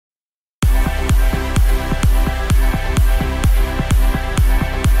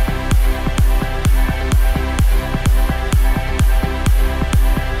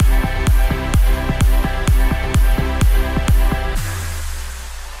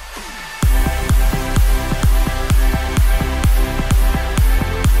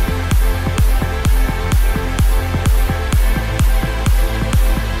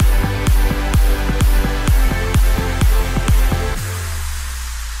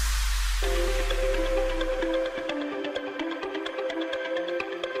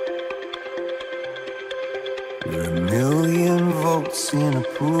floats in a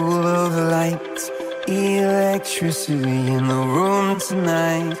pool of light. Electricity in the room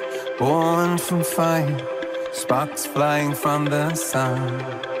tonight. Born from fire, sparks flying from the sun.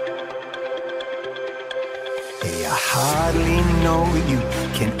 Hey, I hardly know you,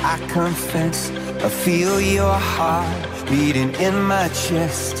 can I confess? I feel your heart beating in my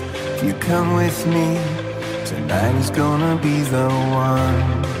chest. If you come with me, tonight is gonna be the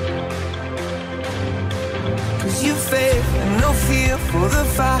one. Cause you faith and no fear for the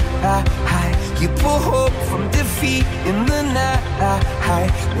fight. You pull hope from defeat in the night.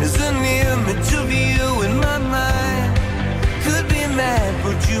 There's an image of you in my mind. Could be mad,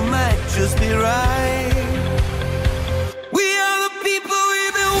 but you might just be right. We are the people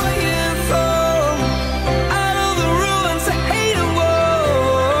we've been waiting for. Out of the ruins of hate and war.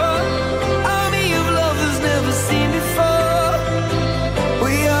 Army of lovers never seen before.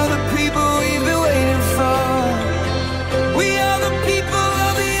 We are the people we've been waiting for. We are the people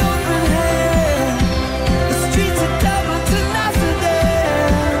of the open hand. The streets are Dublin to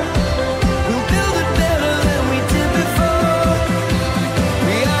Amsterdam. We'll build it better than we did before.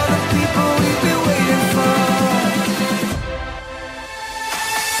 We are the people we've been waiting for.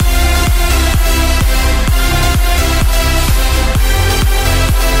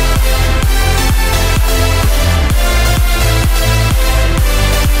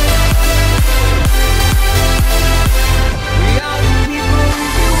 We are the people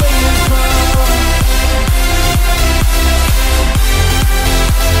we've been waiting for.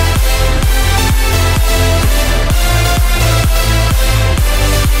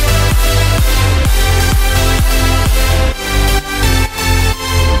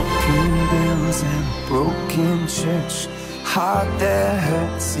 Broken bells and broken church. Heart that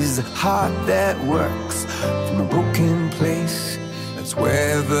hurts is a heart that works. From a broken place, that's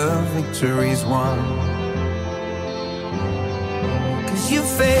where the victory's won. Cause you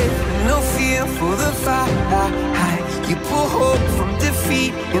faith and no fear for the fight. You pull hope from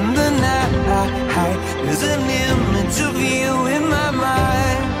defeat in the night. There's an image of you in my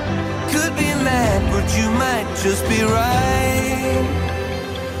mind. Could be mad, but you might just be right.